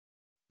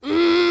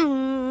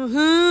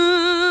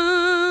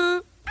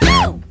Well,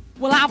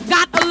 I've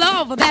got a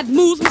lover that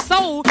moves my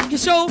soul. He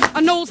sure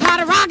knows how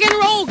to rock and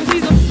roll, 'cause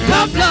he's a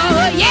tough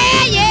lover,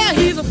 yeah, yeah.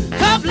 He's a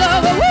tough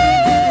lover,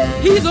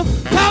 woo. He's a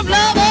tough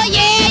lover,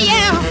 yeah,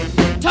 yeah.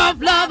 Tough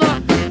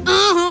lover,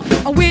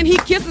 When he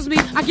kisses me,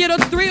 I get a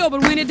thrill,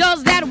 but when he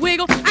does that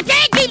wiggle, I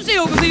can't keep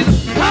still, 'cause he's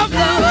a tough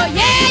lover,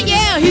 yeah,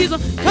 yeah. He's a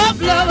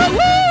tough lover,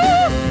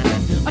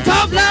 woo. A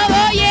tough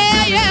lover,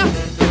 yeah, yeah.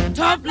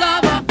 Tough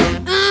lover,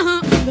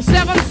 The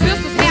seven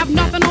sisters have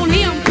nothing on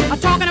him. I'm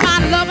talking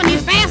about loving,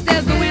 he's fast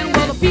as the wind.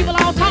 Well, the people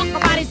all talk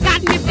about he's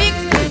got me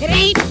fixed. It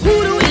ain't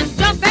hoodoo, it's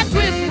just that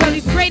twist. Well,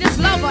 he's greatest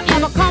lover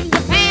ever come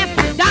to pass.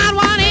 Don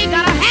Juan ain't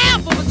got a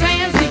half of a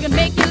chance. He can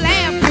make you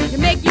laugh, he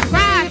can make you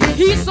cry.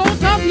 He's so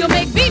tough, he'll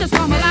make Venus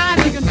come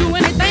alive. He can do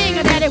anything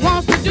that he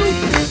wants to do.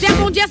 Step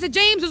on Jesse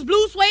James's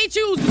blue suede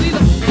shoes, 'cause he's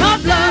a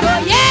tough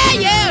lover, yeah,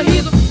 yeah.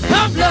 He's a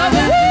tough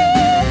lover,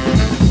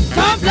 woo.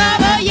 Tough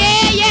lover,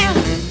 yeah, yeah.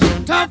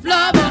 Tough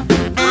lover.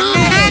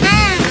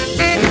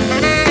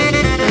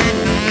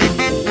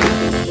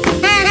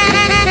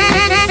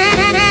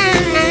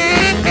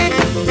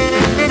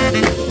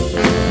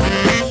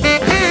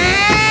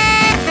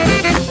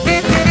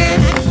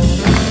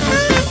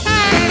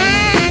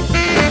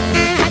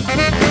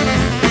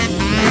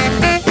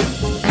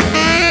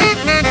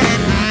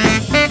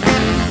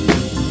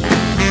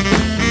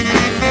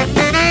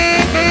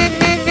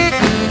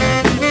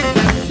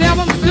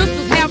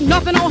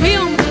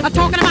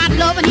 Talking about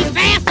love and he's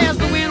fast as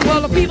the wind.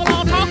 Well, the people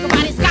all talk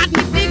about it's got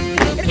me fixed.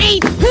 It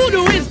ain't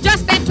hoodoo, it's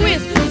just that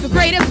twist. He's the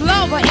greatest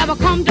lover ever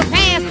come to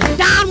pass.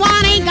 Don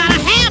Juan ain't got a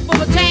half of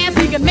a chance.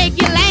 He can make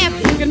you laugh,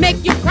 he can make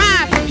you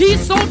cry.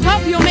 He's so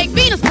tough, he'll make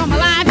Venus come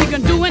alive. He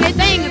can do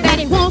anything that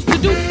he wants to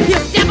do.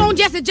 He'll step on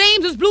Jesse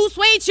James's blue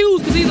suede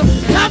shoes, 'cause he's a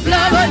tough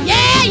lover,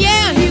 yeah,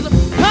 yeah. He's a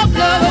tough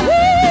lover,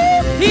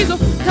 woo. He's a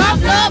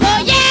tough lover,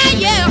 yeah,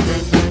 yeah.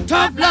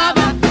 Tough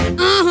lover,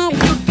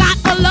 If you got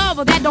a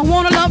lover that don't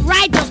wanna love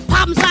right, just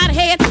pop him side the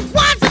head.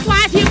 Once or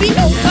twice, he'll be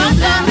your tough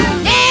lover.